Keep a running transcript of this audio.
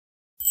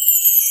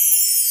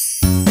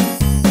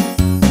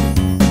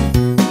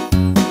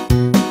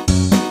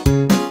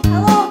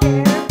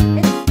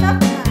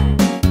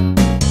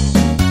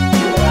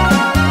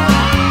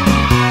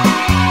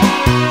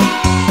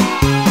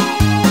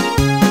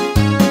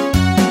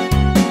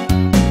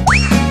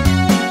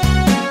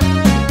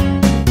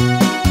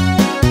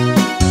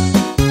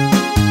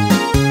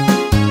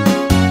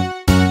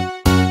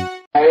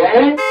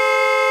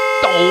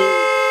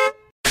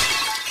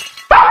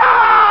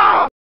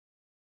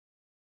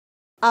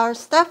Our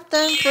stuff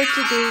time for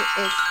today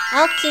is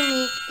how to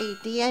make a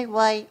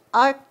DIY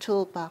art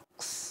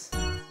toolbox.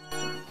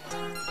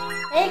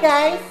 Hey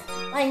guys,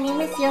 my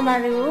name is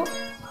Yomaru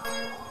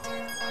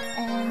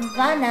and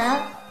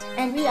Vanna,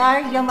 and we are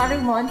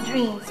Yomarumon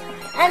Dreams,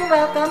 and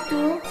welcome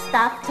to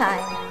Stuff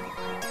Time.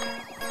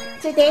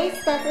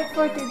 Today's topic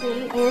for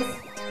today is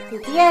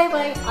the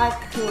DIY art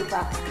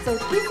toolbox. So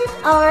this is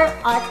our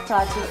art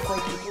project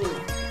for today.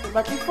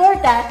 But before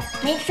that,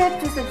 make sure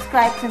to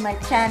subscribe to my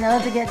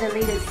channel to get the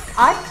latest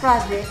art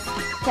projects,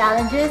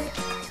 challenges,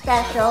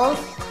 specials,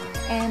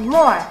 and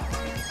more.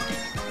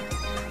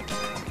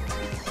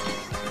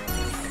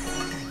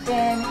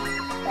 Then,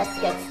 let's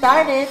get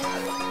started.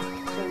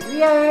 So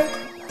here,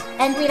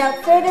 and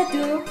without further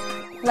ado,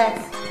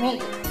 let's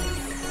make it.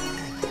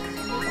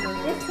 So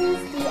this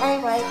is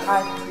DIY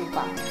art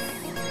toolbox.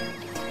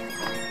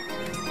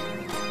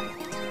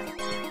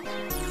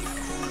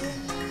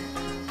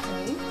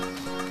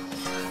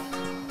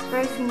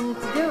 First you need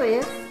to do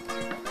is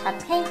a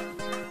paint,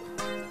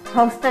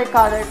 poster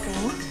color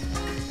paint.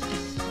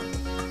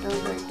 Those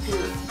are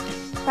two.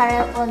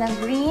 Pareho po ng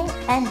green,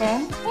 and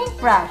then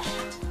paintbrush.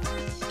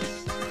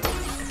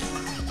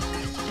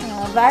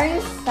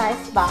 Various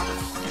size box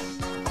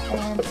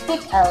and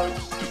stick out.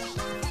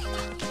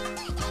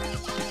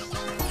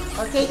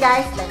 Okay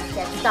guys, let's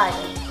get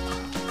started.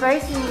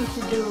 First you need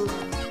to do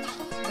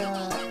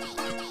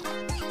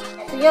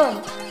ito yun.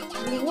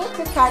 You need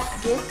to cut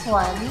this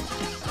one.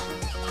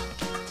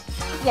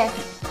 Yes,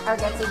 I'll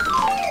get to do.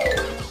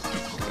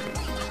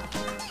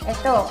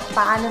 Ito,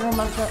 paano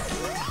mo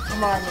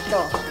gumawa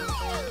nito?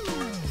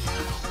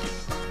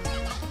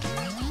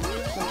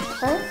 The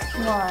first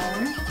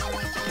one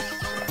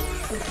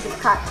is to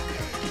cut.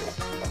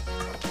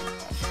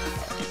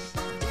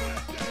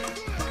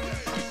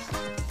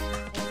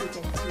 As you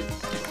can see.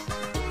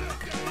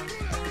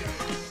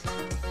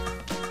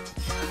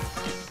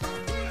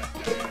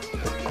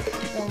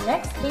 The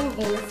next thing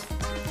is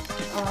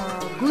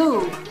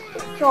glue.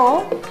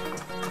 So,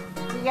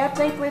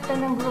 i-apply po ito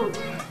ng glue.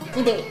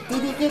 Hindi,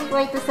 didikit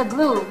po ito sa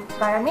glue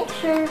para make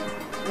sure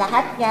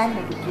lahat yan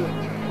nagigit.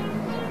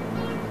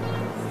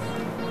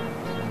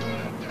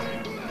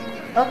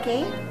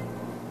 Okay?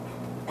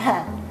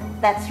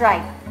 That's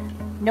right.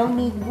 No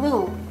need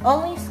glue,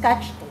 only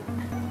scotch tape.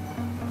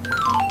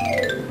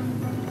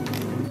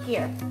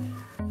 Here.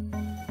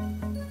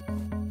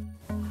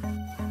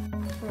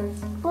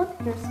 First, put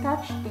your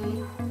scotch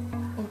tape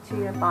into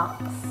your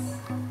box.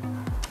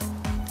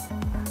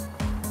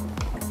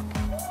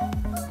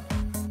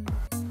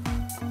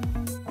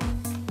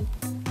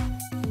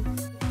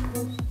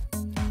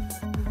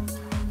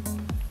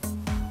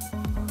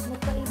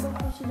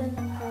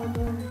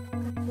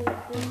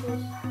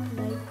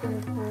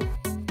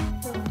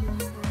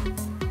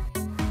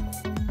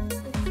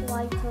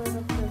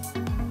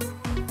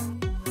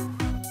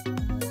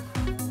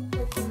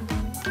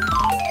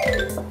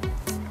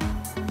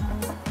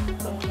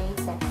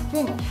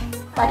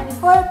 But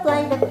before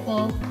applying the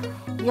paint,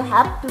 you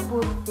have to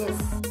put this.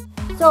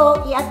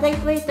 So,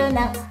 i-apply po ito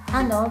ng,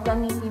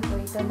 gamitin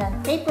po ito ng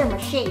paper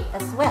mache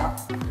as well.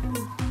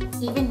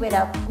 Even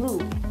without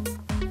glue.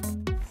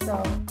 So,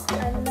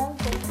 I'm now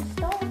going to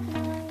start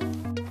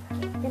mine.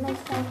 Can I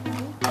start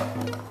mine?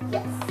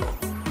 Yes.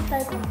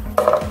 Start mine.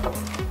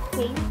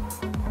 Okay.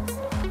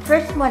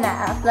 First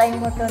muna, apply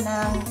mo to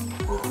ng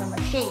paper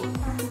mache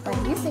by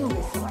using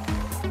this one.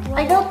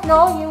 I don't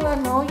know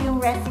yung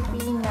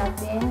recipe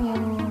natin,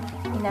 yung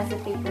nasa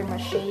paper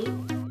mache,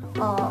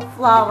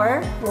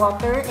 flour,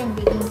 water, and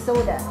baking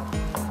soda.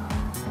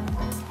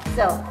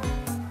 So,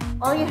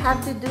 all you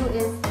have to do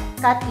is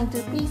cut into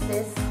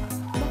pieces.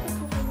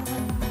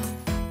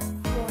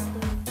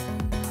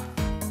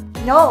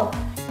 No,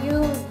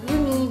 you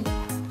need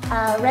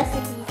a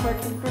recipe for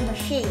paper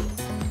mache,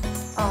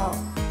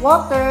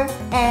 water,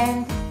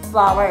 and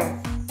flour.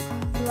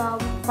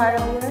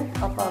 Parang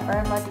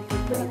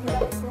matitipid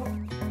ito.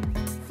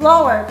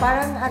 Flour,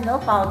 parang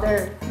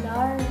powder.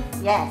 Flour.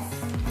 Yes,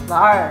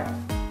 flour.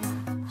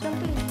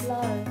 Something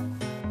flour.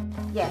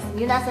 Yes,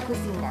 yun nasa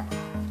kusina.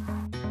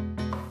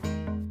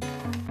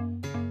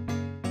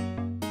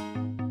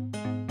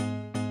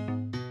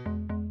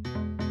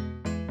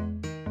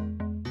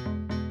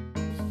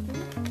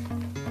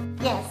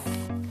 Yes.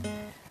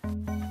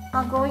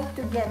 I'm going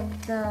to get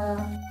the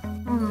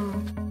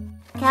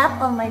cap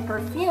on my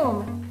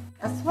perfume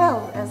as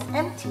well as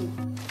empty.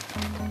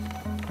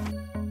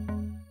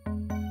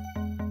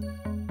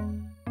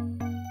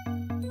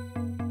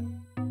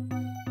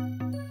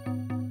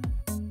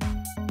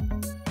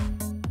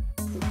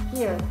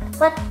 Here.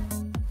 But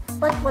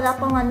wala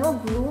pang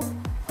glue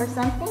or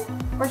something?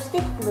 Or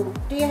stick glue?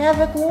 Do you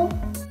have a glue?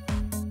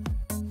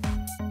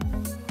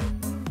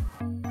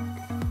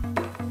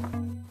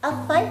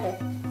 I'll find it.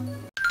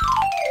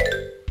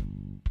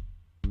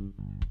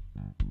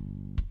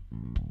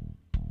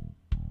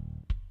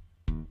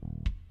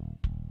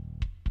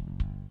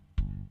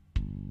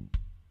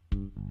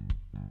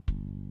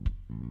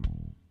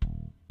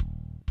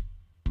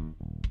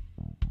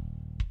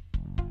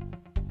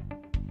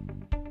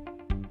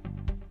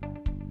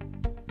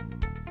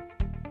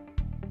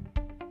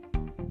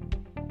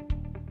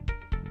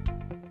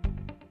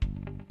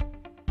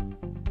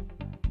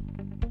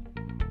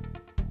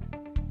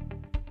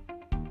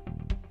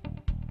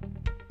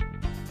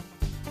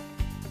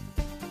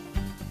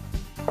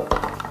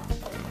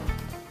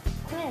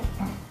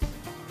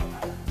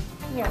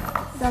 Yeah.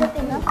 Is that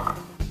enough?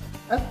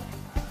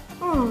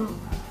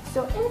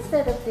 So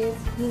instead of this,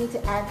 you need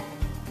to add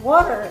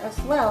water as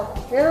well.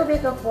 A little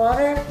bit of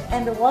water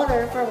and the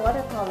water for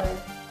watercolor.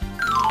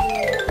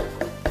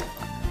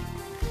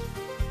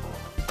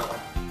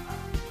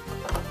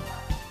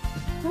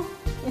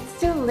 It's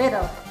too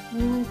little.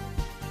 You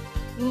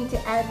need to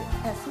add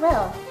as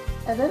well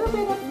a little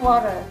bit of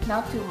water,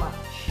 not too much.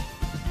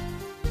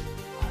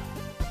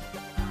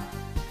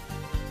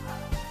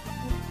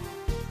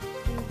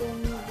 And then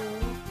you go.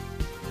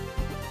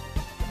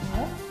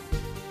 Yes.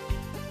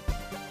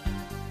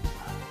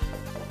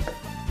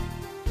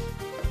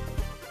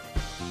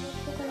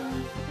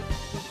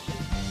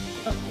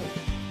 Okay.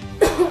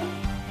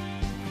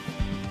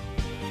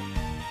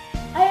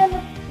 Ay, ano,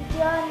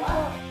 yan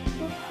po.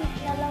 Toothpick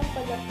na lang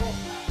pala po.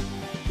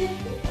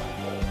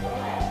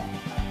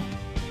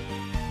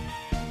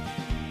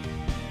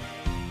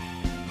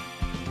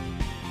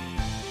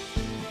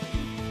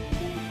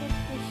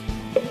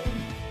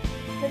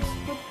 Let's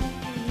put it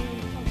in here.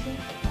 Okay.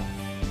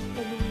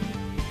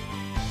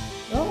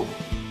 Oh.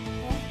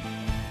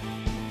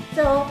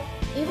 So,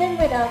 even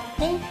without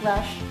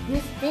paintbrush,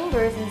 use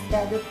fingers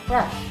instead of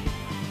brush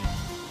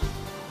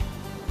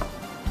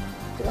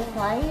to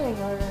apply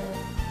your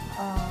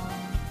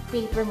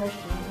paper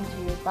machine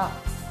into your box.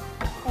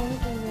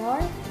 Anything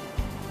more?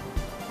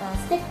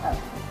 Stick up.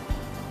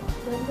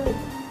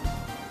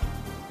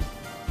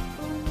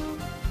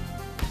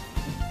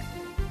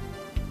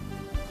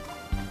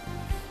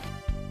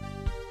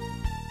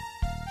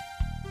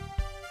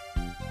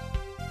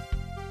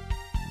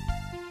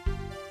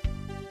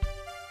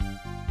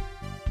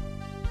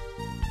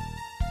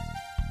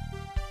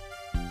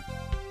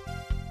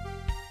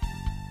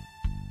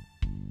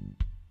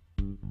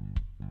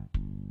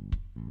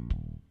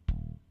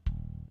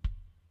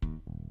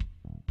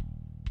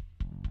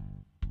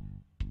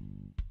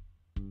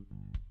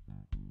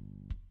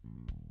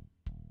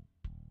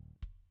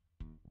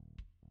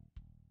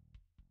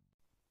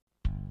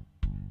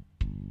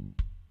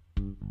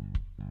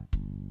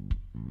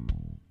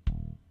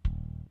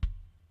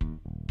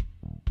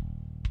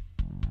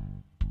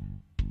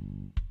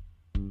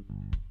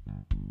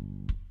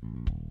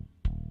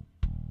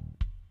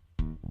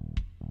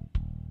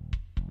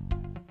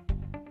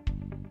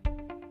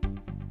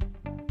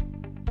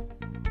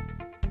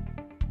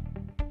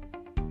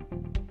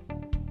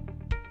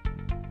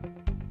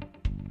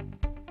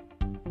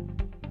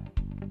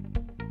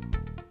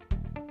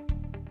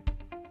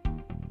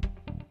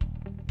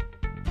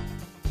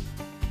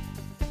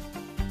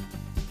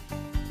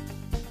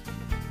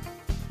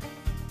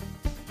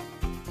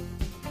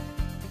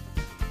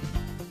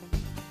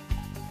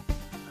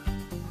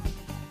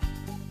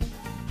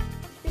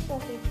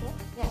 Okay po.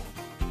 Yes.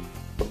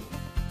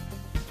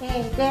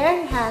 Okay, there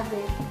you have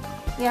it.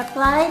 We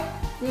applied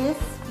this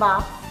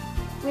box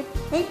with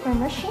paper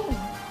machine.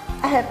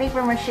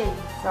 Paper mache,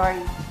 sorry.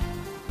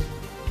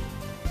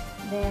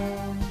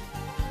 Then,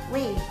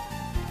 wait.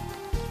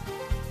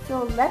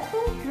 So let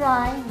them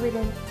dry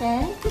within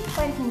 10 to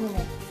 20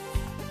 minutes.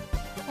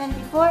 And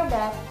before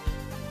that,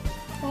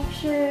 make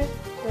sure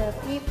the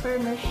paper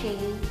mache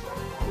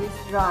is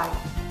dry.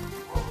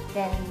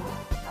 Then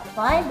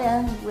apply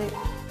them with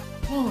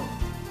paint.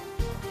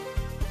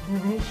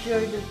 Make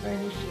sure the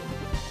furnishing.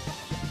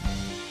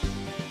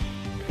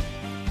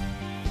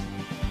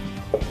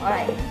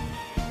 Alright.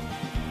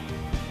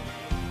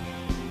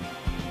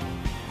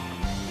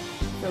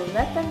 So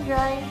let them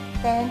dry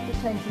 10 to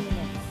 20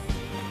 minutes.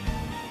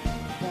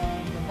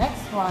 Then the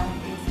next one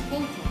is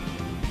painting.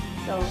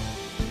 So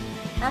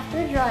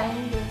after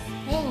drying this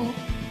paint,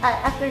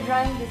 after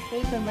drying this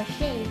paper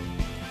mache,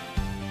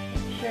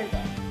 make sure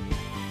that.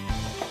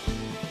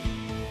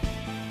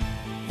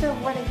 So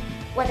what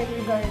are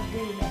you going to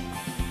do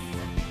next?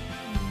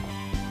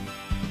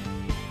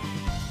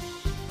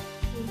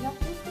 Clean up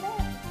this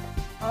mess.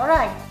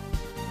 Alright.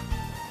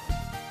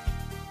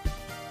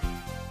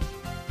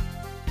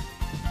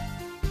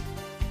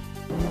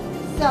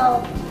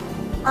 So,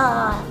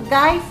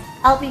 guys,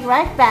 I'll be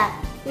right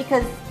back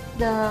because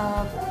the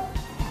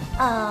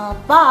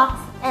box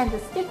and the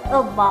stick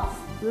of box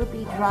will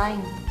be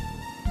drying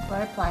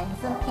before applying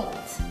some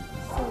paint.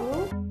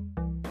 So,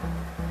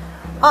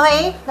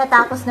 Okay,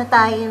 natapos na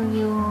tayo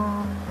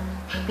yung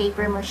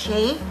paper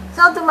mache.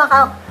 So,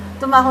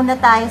 tumahon na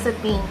tayo sa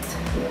paint.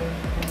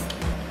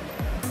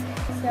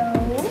 so,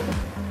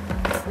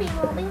 we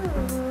will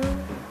remove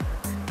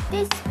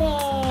this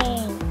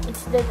paint.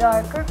 It's the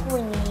darker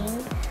green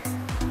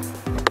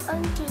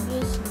onto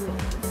this green.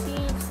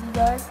 See, it's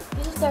dark.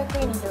 This is dark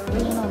green, the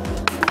original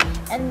green.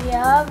 And we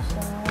have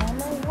some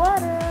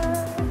water.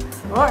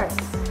 Of course.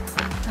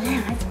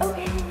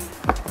 Okay.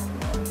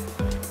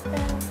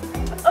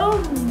 Oh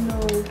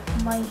no,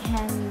 my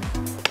hand.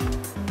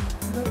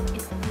 Look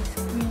at this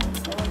green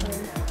color.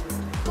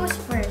 Who's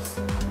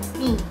first?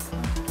 Me.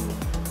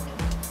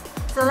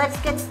 So let's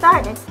get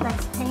started.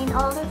 Let's paint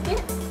all of this.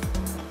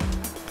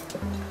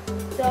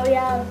 So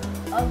yeah,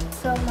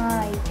 so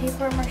my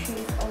paper mache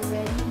is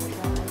already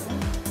dry.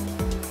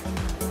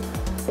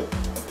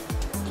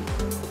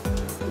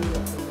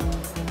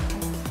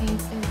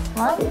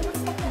 one?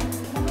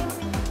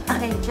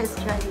 Okay, just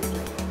try this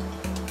way.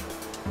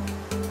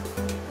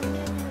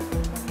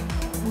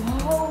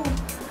 Wow,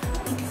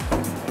 it's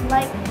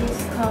like this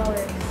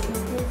color. See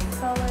this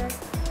color?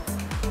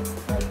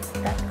 Like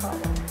that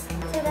color.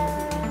 Ta-da!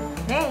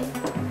 Hey,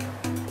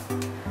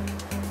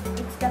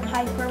 It's the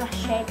Hyper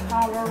Mache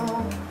color.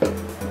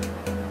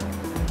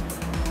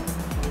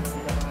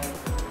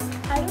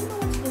 I don't know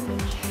what's the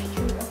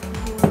mixture of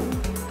blue.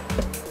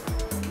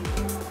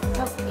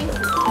 so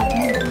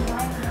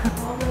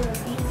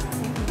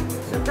easy.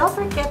 So don't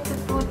forget to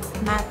put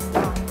matte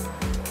on.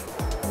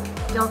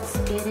 Don't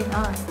spit it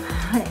on.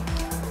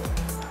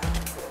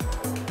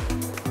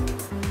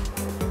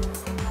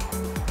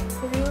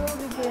 So we will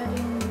be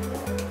getting this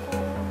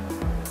color.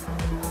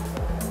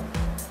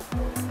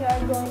 We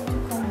are going to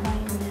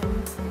combine them.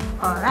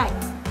 Alright.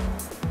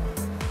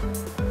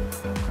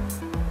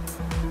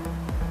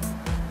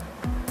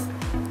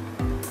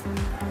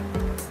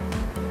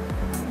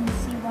 And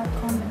see what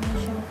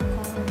combination of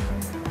color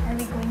are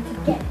we going to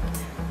get.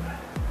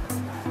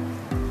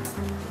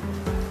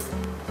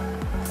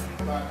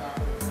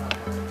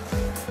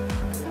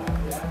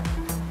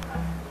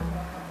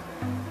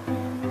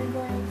 And we're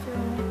going to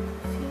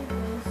see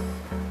this.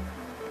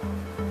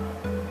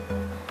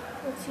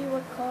 Let's see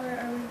what color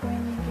are we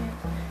going to get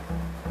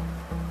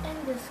in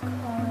this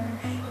color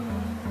shade.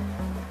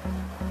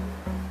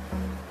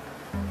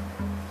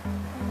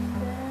 And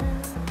then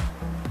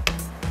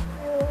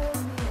we'll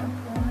be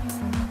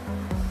applying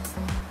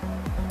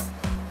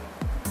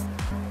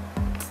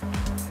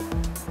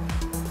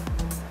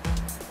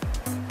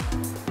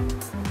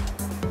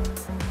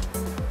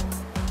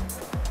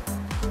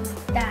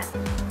like that.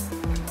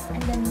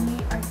 And then we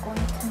are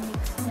going to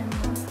mix them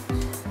out.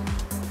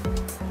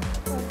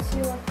 Let's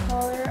see what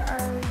color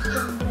are we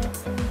going to get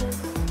in this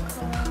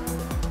color.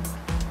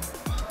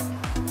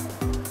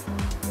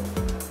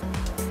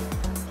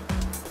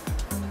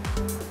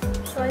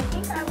 So I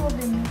think I will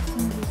be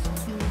mixing these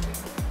two.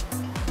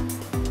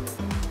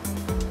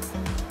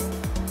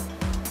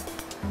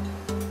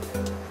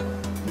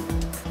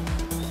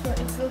 So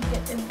it will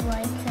get a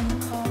brightened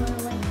color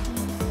like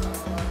this.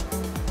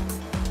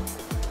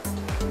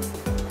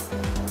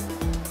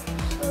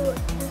 So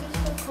this is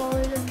the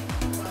color that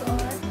we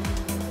got.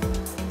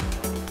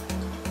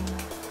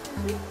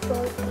 Is it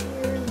dark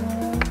here? No.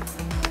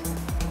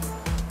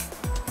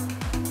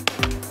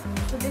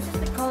 So this is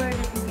the color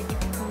that we get if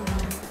you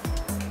combine.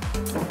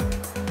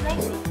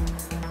 Nice.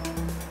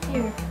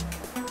 Here.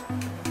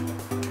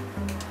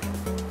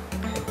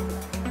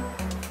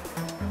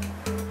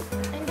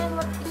 And then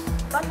what is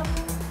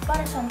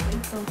para saan po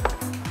ito?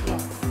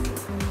 Yes.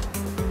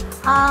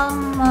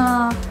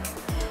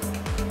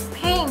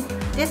 Paint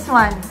this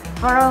one.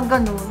 Parang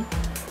ganun.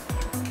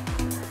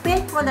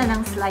 Paint mo na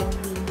ng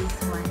slightly this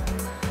one.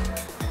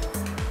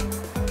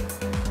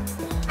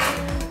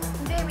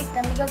 Hindi, wait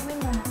lang. May gagawin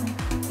mo natin.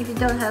 If you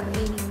don't have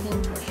any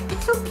paintbrush,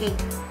 it's okay.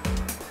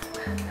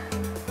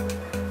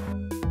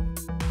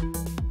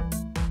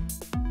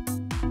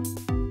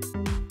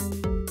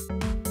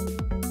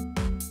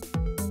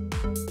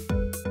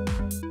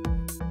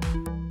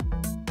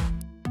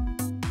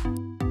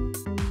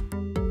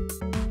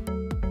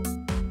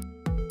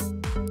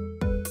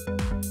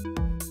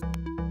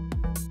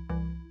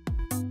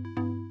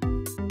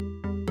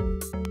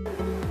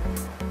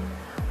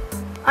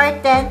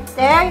 Alright then,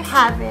 there you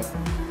have it.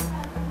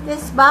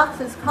 This box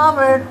has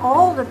covered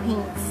all the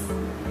paints.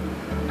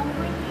 I'm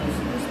going to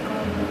use this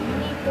color. You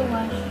need to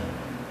wash.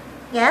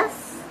 Yes?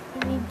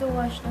 You need to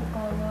wash the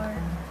color.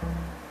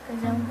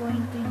 Because I'm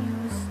going to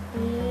use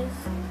this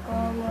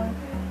color.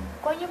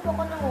 Kuha niyo po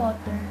ako ng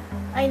water.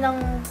 Ay, ng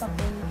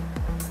papel.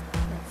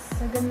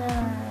 We're gonna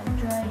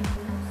dry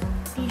this.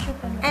 Tissue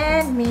pala.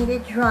 And made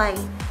it dry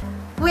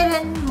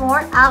within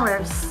more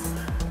hours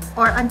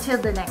or until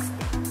the next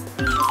day.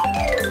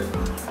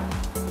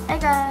 Hi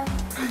guys.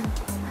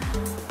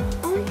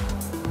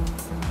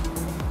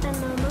 I'm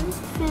almost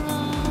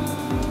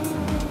finished.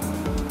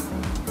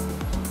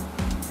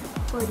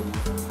 For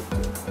these two.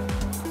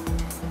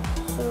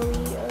 So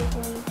we are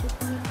going to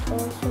put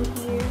also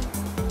here.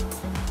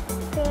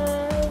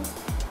 Because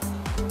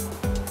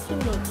to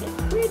make it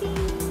pretty.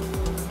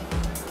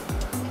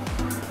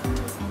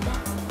 Like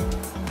that.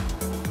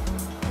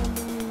 And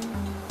then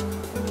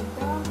we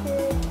dump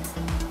it.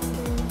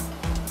 And then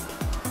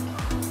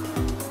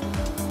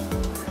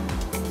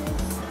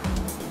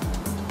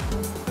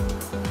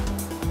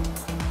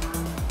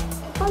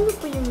paano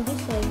po yung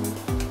design?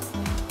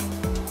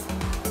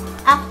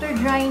 After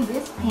drying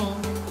this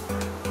paint,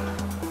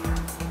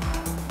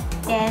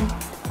 then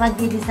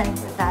magdi-design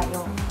po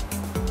tayo.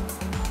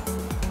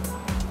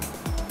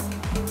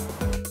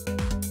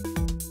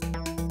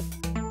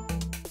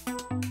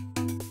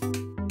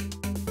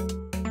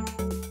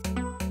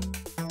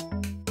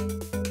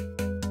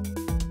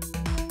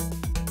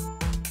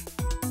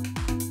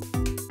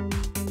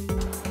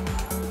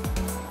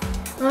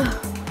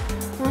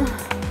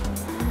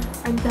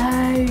 I'm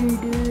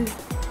tired.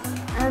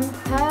 I'm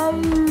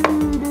tired.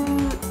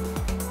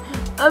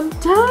 I'm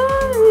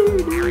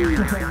tired.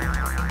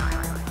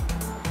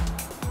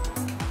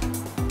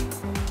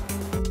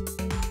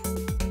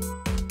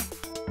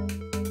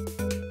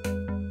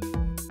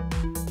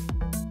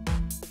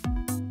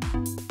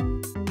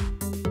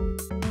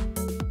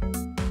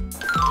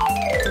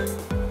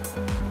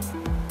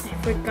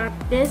 forgot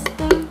this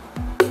thing.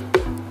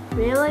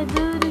 Really,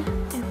 dude?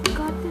 I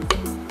forgot this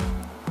thing.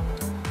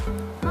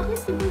 Bakit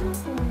iba na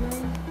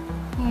kulay?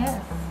 Yes.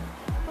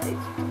 But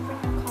it's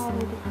different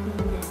color between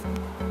them.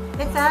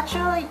 It's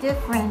actually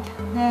different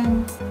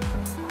than,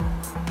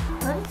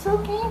 but it's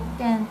okay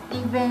then.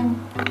 Even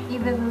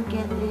we'll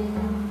get it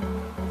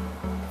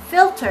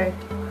filtered.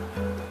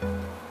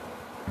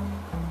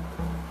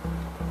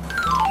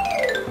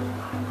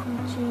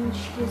 Change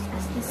this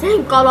as the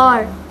same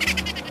color.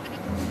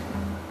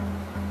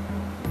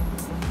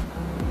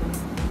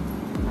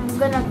 I'm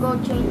gonna go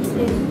change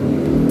this.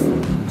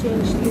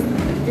 Change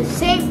the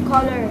same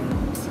color.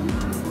 See?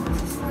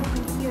 This is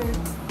over here.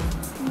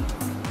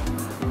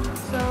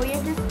 So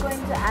you're just going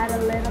to add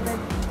a little bit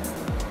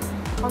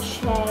of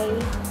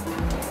shade.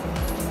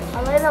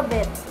 A little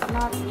bit,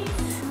 not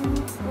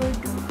super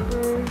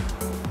duper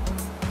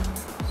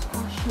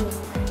squashy.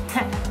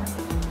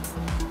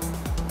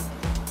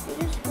 You're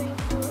just going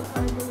to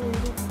add a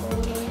little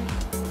color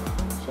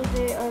so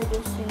they are the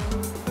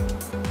same.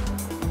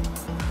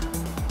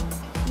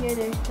 Here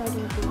they're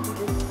starting to be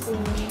the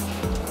same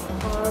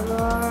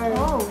color.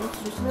 Oh, it's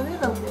just a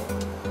little bit.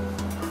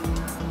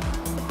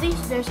 At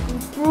least there's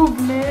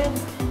improvement.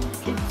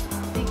 It's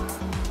big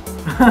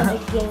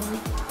again.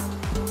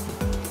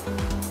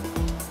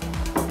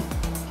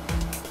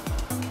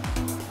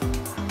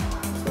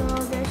 So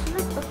there's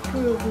not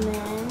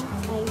improvement.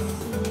 I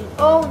see.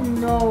 Oh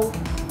no!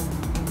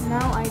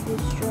 Now I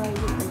destroyed it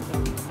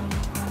again.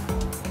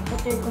 But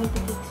they're going to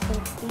fix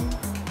something.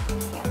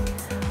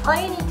 All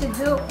you need to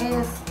do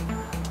is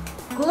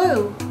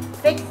glue,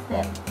 fix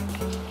them.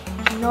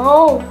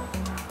 No!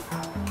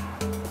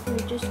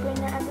 We're just going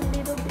to add a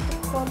little bit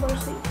of color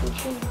so we can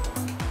change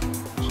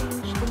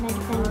the next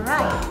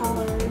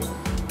colors.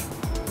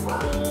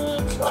 See,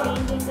 it's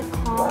changing the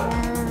color.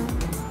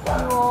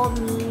 You all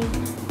need.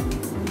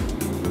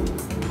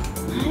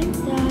 I'm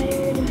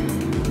tired.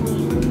 My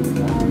hands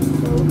are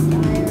so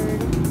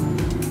tired.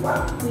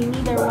 We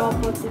need a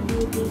robot to do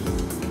this.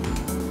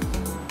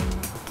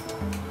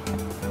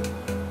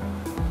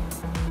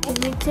 Can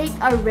we take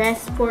a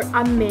rest for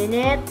a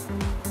minute?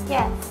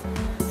 Yes.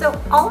 So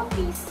all of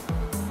these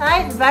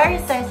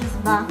various sizes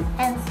box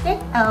and stick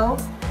O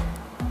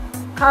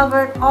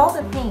covered all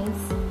the paints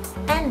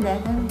and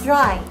let them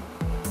dry.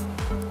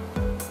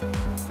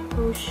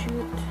 Oh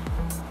shoot.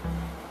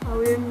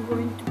 How am I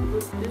going to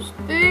put this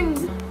thing?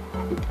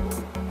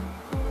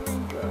 Oh my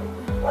god.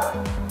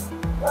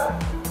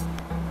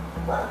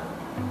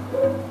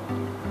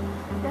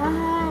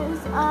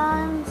 Guys,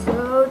 I'm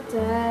so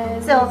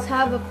tired. So let's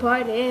have a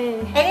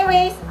party.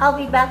 Anyways, I'll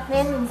be back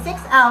then in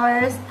 6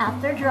 hours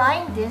after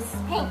drying this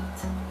paint.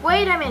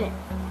 Wait a minute.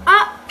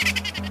 Ah!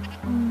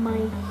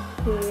 My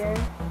hair.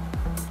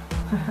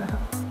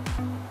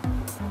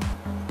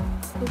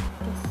 Look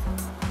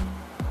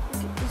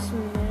at this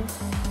mess.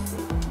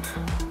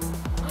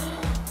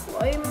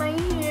 Why my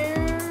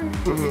hair?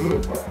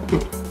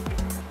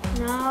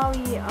 Now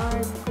we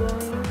are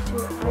going to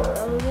add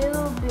a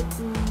little bit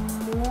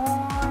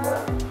more.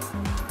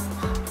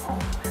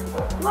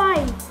 Why?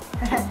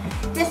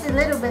 Just a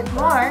little bit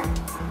more.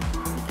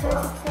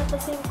 Because it's not the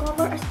same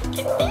color as the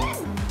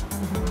chicken.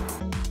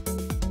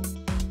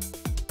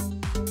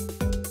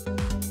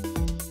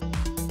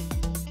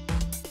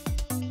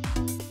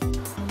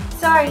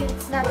 Sorry,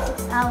 it's not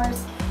 6 hours.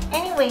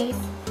 Anyways,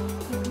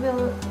 it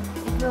will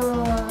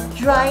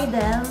dry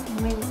them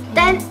with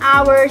 10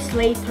 hours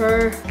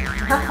later.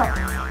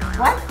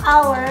 1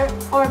 hour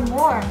or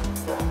more,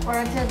 or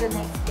until the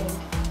next day.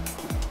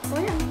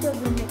 Why until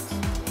the next?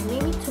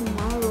 Maybe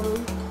tomorrow.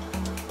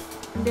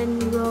 Then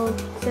we will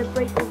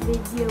separate the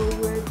video.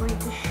 We're going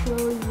to show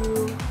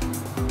you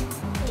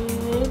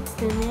a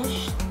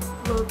finished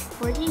look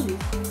for these.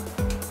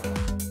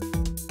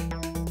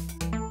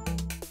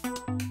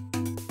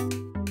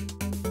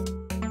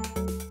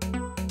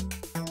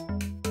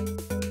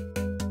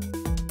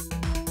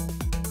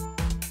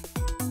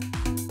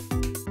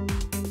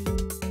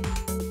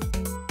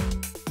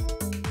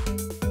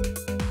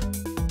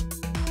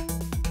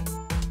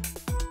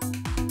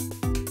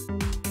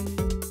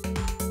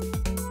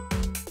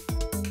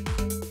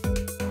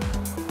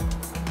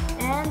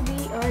 And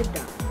we are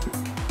done.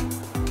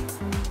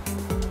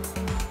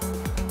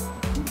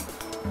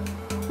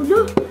 Oh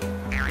no!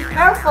 Be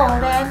careful,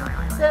 then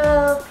the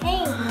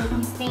paint will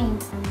be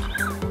stained.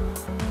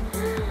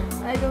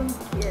 I don't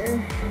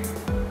care.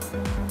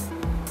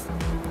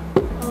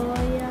 All I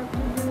have to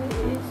do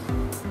is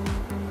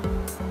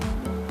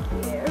be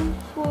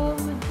careful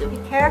with the. Be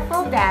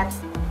careful that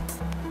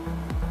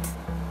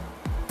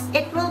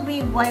it will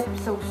be wiped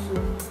so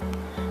soon.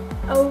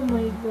 Oh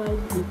my god.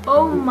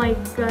 Oh my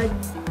god.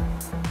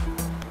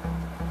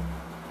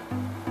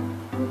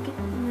 Look at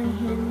my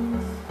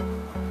hands.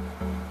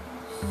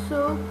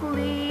 So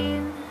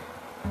clean.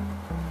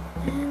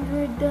 And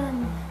we're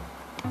done.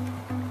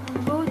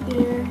 I'll go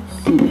there.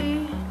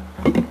 See?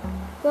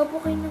 Gabo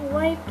kayo ng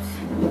wipes.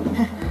 Look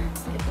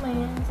at my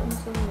hands. I'm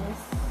so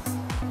mess.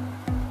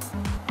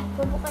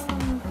 Gabo kayo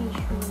ng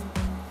tissue.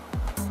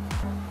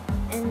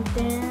 And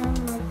then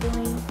we're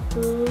going to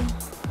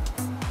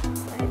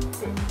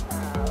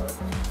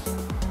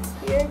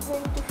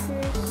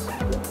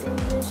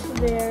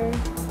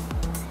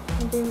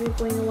then we're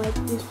going to wipe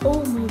this.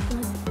 Oh my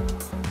god.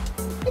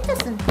 It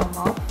doesn't come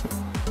off.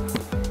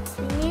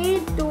 We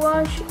need to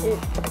wash it.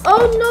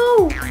 Oh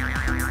no!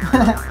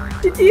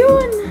 Did you?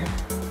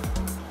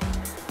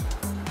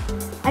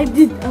 I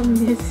did a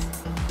miss.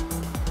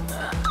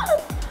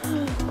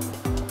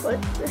 What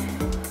the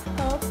heck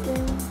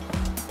happened?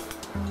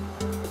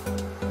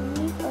 We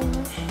need to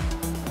wash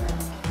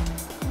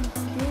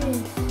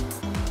this.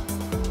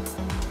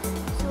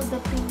 So the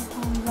paint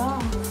comes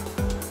off.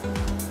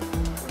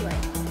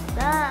 Like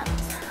that.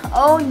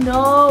 Oh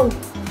no!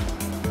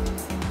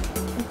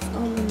 It's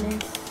all a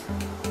mess.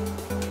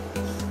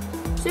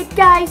 So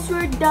guys,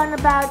 we're done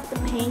about the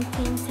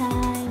painting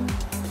time.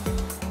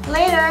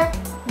 Later,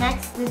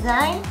 next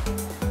design.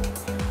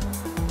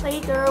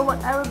 Later,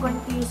 what are we going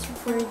to use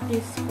for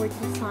this for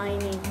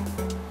designing?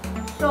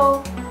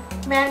 So,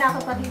 meron ako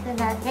pakita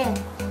natin.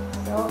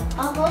 So,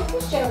 I'm going to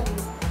show you.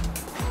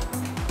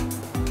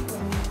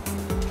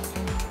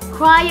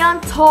 Crayon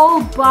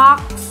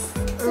Toolbox.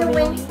 So,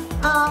 when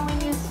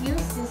you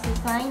use this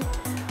design,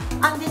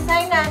 ang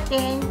design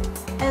natin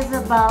is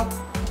about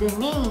the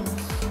names.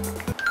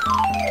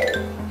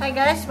 Hi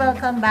guys,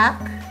 welcome back.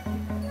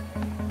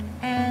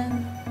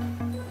 And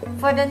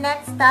for the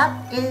next step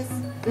is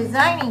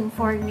designing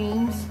for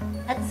names,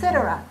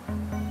 etc.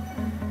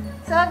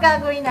 So, ang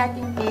gagawin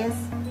natin is,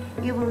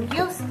 you will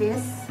use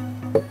this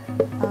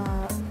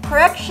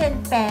correction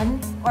pen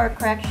or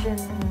correction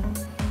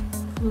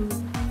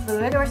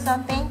fluid or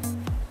something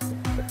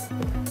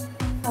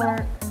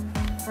for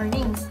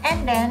names.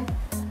 And then,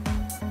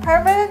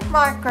 permanent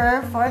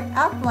marker for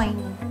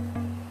outlining.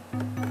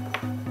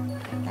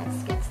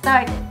 Let's get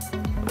started.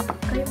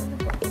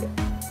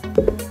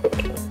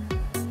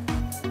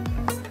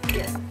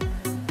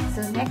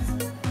 So next,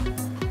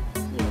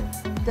 here,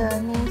 the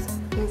names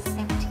is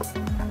empty.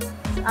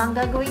 So ang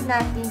gagawin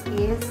natin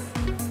is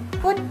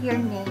put your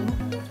name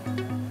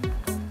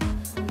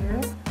here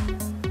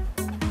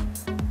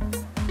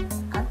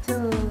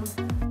until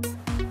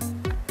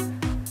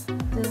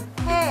the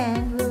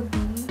pen will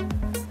be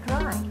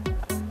dry.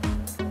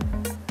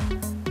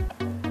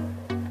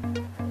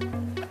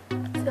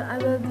 So I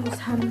will do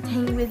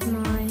something with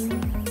mine.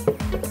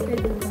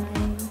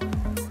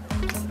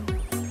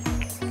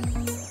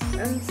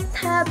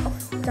 Instead of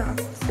that,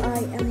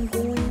 I am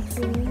going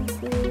to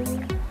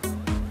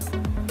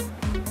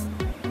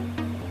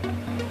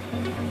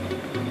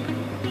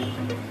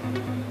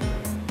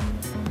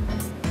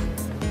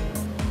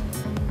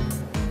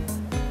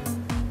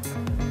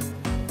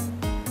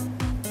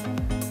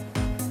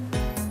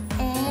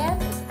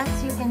And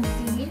as you can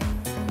see,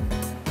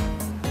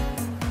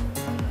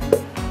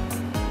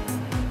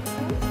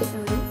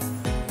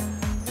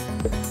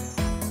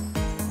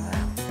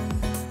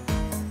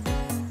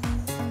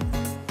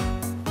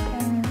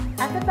 and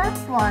at the back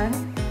one,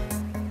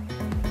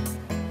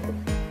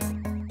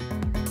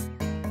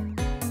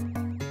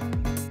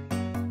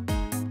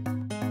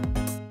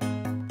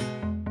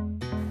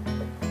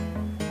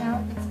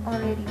 now it's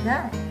already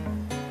done.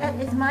 That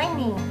is my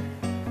name.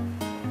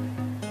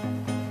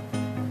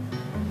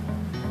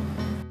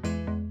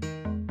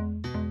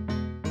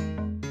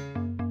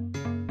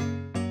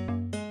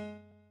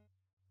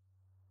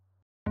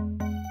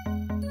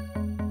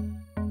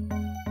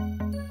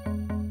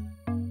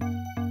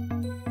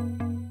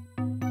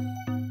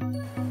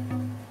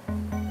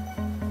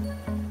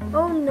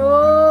 oh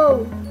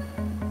no!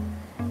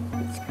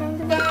 It's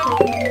kind of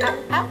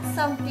Then add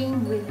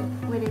something with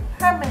a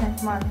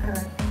permanent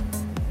marker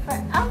for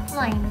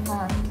outline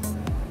font.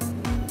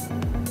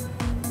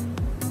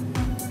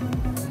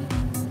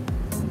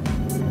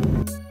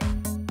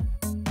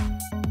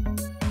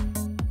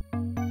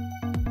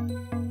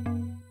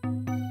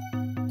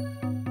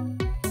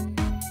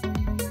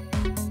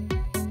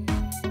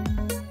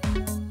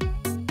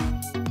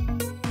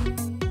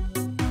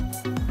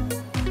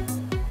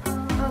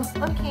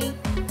 Okay.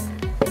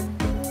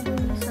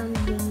 doing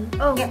something.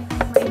 Oh, Yeah.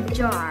 my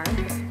jar.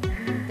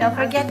 Don't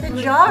forget the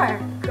jar.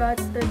 Got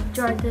the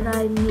jar that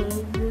I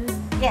made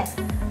Yes.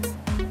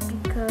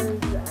 because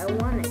I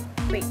want it.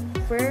 Wait,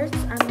 first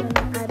I'm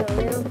gonna add a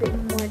little bit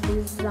more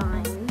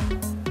design.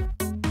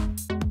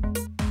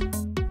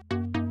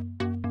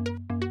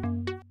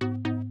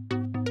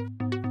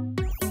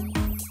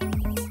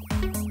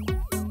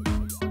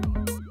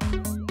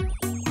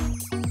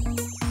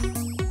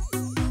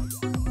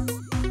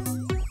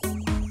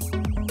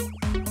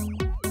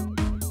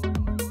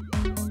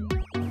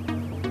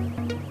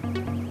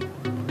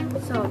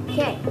 So,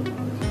 okay.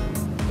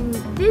 And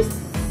this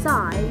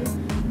side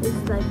is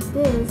like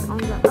this, on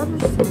the other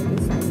side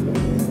is like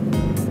this.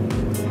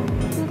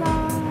 Ta-da!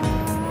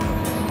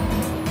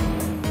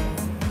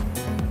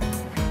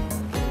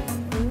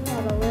 And we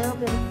have a little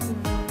bit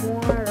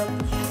more of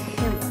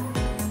shimmer.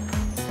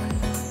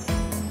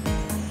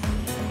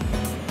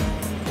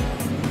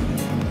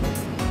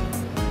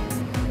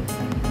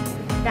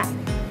 That.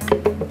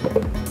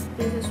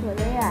 This is what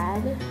I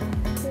add.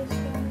 This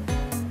one.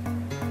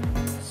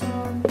 So,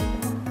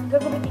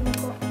 gagamitin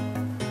ko.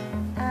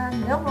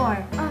 No more.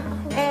 Ah,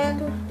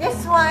 And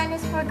this one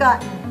is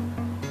forgotten.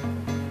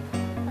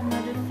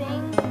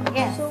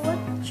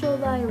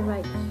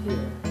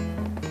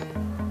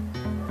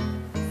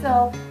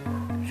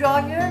 draw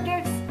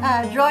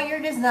your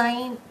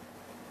design,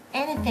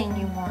 anything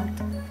you want.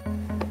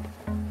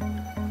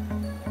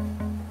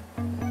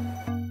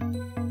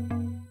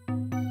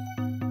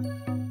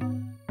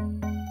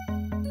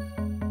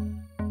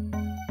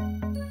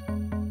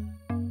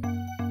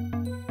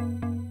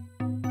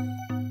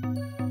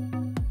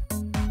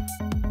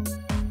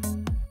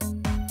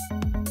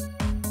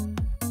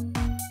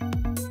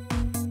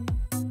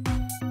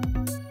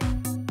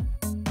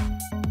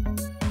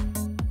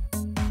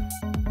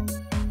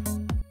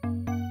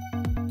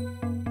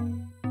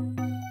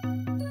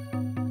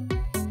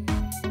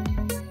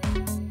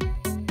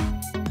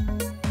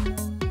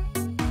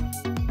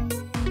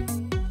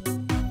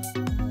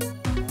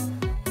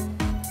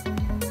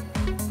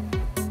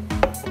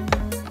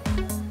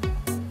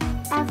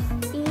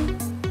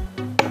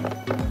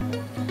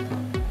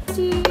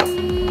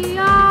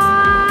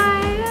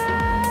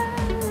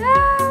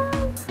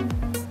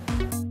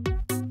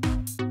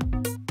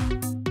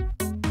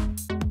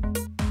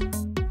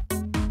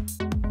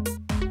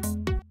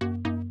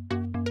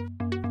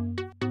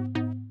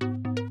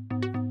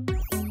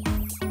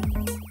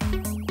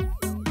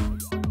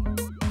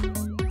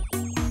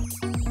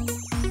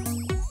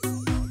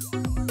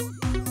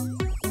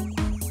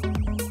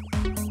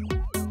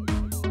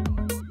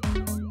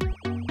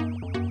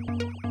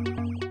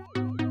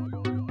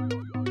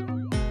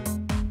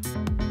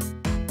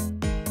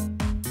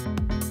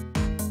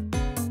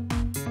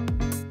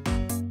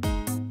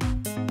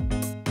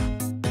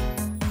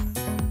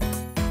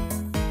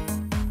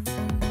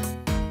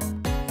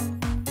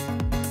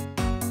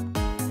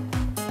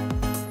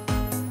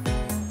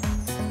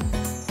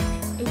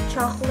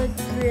 Chocolate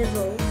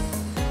drizzle.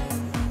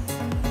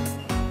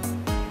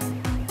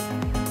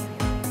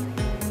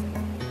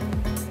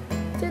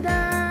 Ta-da!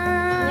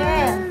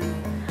 Yeah.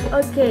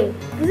 Okay,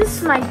 this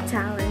is my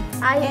talent.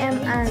 I am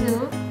Me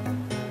too.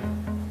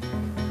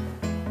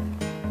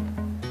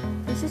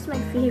 This is my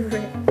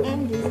favorite.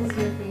 And this is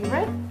your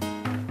favorite?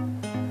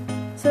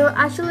 So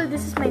actually,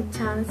 this is my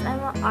talent. I'm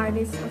an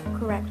artist of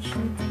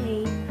correction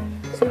tape.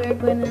 So we're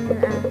gonna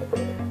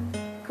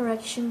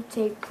correction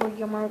tape for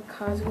Yomaru.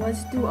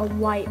 Let's do a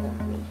white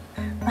only.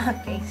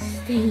 Okay.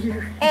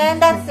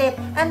 And that's it.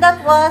 And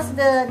that was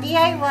the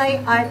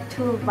DIY art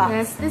toolbox.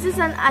 Yes, this is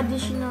an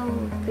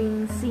additional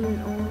thing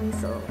seen only.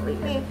 So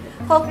Okay.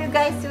 Hope you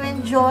guys do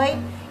enjoy.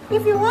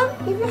 If you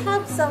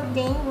have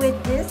something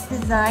with this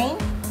design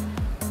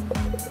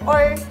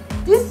or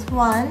this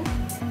one,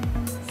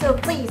 so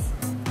please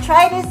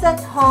try this at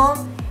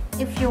home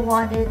if you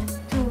wanted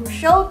to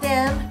show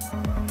them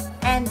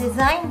and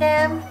design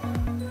them.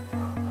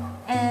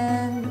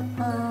 And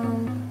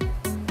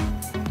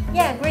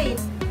yeah, great,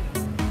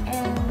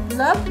 and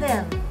love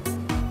them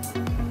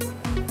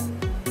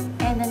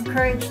and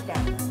encourage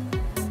them.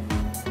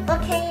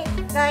 Okay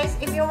guys,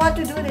 if you want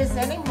to do this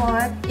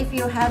anymore, if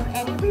you have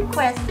any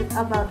requests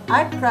about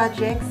art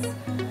projects,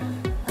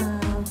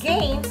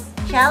 games,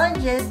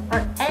 challenges,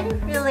 or any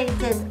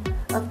related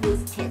of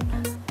this tip,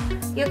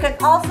 you can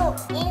also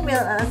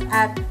email us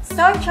at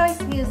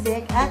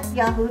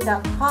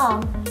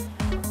starchoicemusic@yahoo.com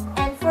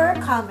and for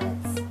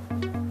comments.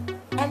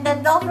 And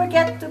then don't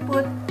forget to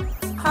put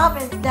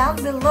comments down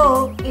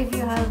below if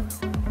you have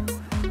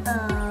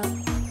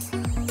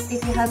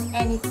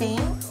anything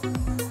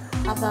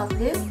about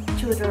this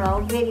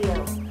tutorial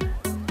video.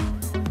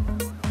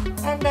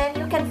 And then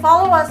you can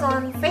follow us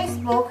on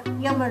Facebook,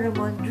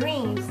 Yomarumon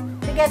Dreams,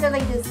 to get the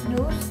latest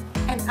news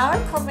and our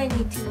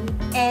community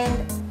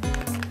and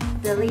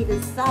the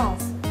latest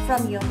songs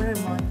from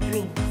Yomarumon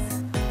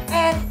Dreams.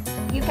 And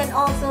you can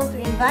also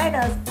invite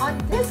us on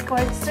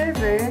Discord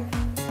server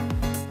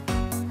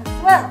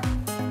well.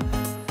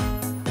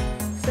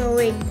 So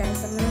wait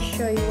guys, I'm gonna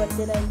show you what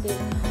did I do.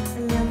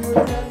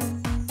 Remember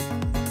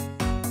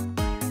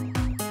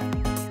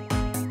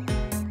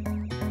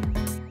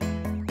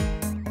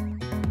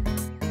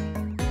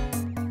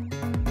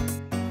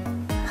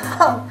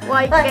Oh,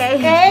 white okay.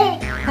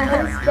 cake.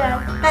 What's that?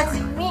 That's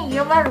me,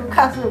 Yomaru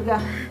Kasuga.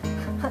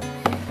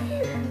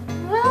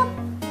 Well,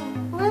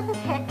 what the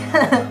heck?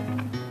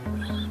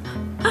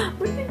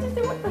 What did you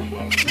say? What the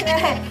heck?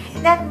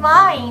 That's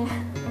mine.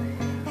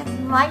 That's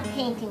my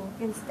painting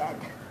instead.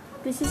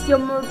 This is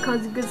Yomaru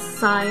Kasuga's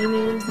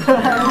signage.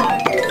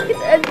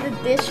 An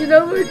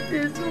additional with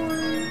this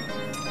one.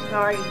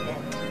 Sorry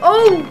then.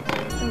 Oh!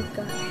 Oh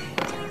gosh.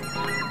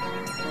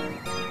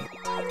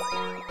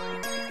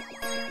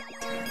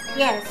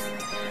 Yes.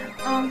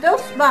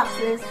 Those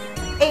boxes.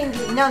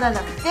 No.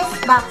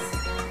 This box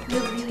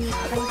will be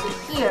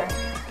placed here,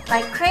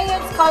 like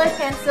crayons, colored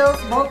pencils,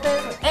 ball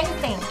pens, or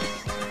anything.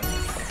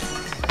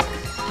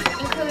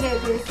 Included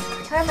is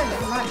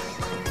permanent marker.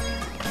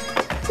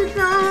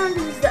 Ta-da!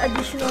 This is the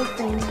additional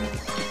thing.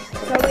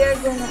 So we are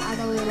going to add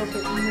a little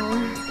bit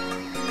more.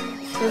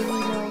 Because we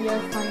know we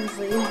are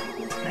clumsy.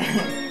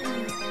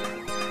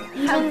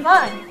 Have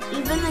fun.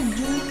 Even a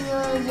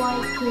junior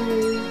YK.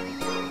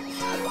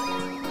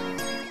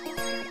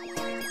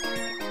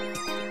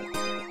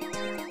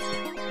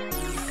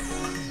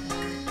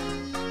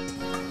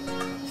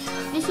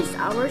 This is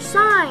our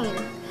sign.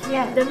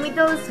 Yeah. The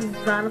middle is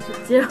vanity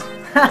too.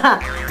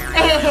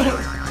 Hey,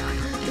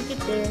 Look at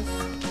this.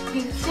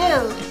 me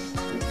too.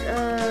 It's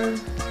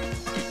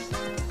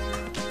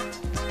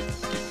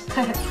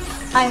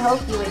I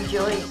hope you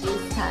enjoy it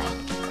this time.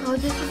 oh,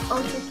 this is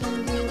also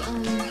can do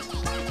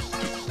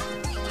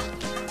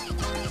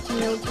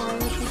nail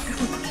polish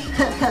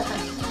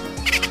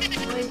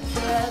like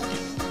that.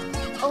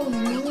 Oh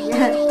no!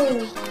 Yeah.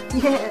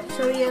 Yeah.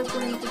 So you're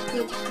going to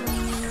put some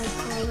nail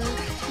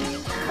polish.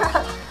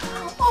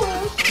 Oh,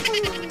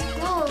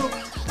 no.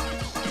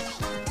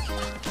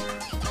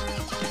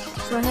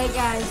 So hey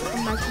guys,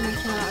 welcome back to my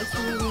channel. So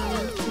we're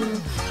going to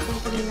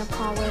open in a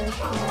polish.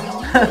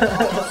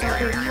 So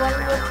do you want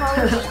to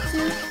polish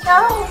too? No.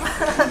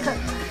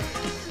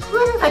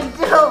 What do I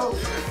do?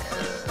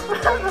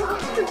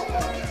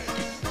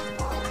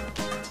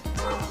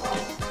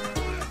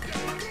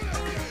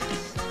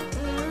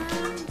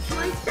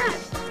 Like that.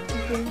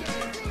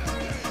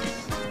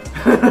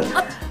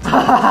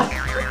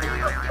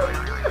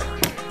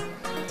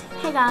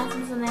 Hey guys,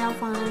 this is a nail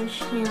polish.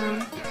 Yeah.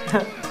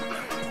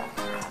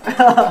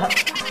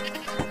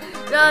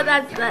 So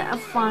that's like a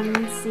fun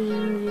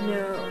scene, you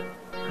know.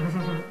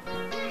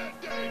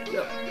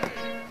 Yo.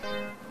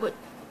 What?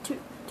 Two.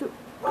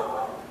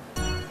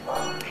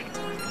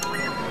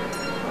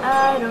 I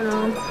don't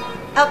know.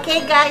 Okay,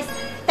 guys.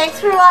 Thanks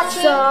for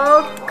watching.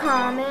 So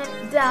comment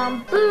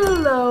down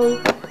below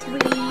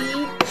which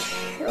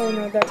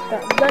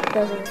that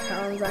doesn't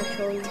count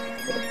actually.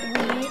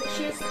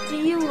 Which do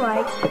you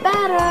like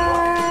better?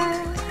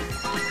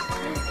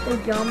 The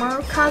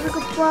Yomaru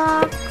Kasuga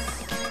box,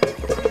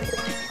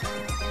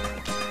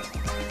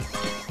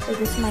 like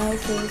the smiley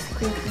face,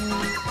 creepy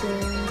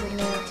thing,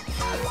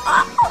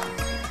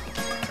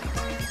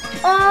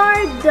 or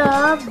the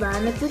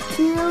Araneta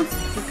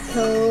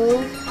Ave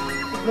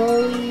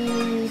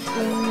Bowie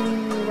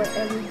thing,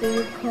 whatever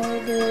they call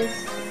this.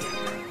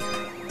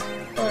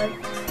 But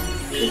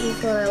this is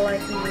what I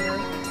like more.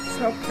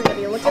 So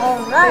pretty. Look at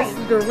Alright.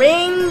 this, the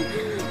ring,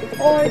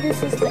 or this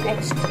is the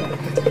extra,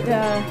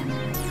 the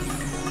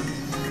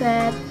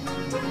set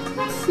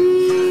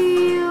seal.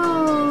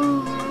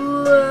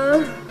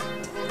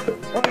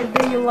 Or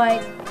do you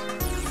like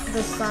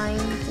the sign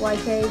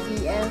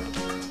YKVF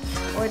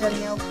or the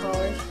nail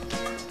polish?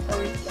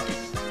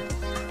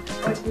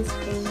 Or this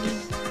thing?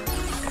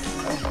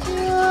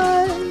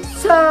 Okay.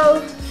 So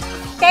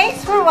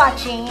Thanks for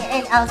watching,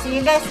 and I'll see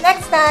you guys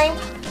next time.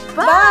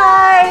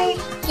 Bye!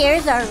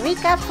 Here's our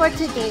recap for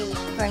today.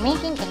 For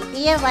making a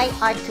DIY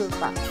art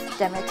toolbox,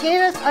 the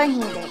materials are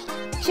needed: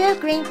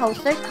 2 green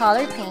poster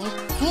color paint,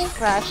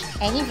 paintbrush,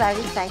 any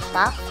various size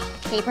box,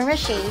 paper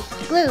mache,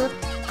 glue,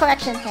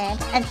 correction pen,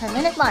 and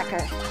permanent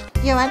marker.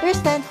 You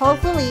understand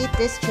hopefully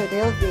this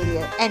tutorial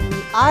video, and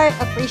we are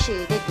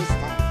appreciated this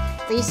time.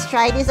 Please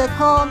try this at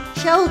home,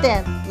 show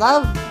them,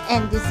 love,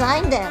 and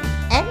design them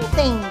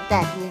anything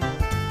that you need.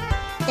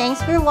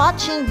 Thanks for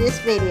watching this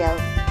video.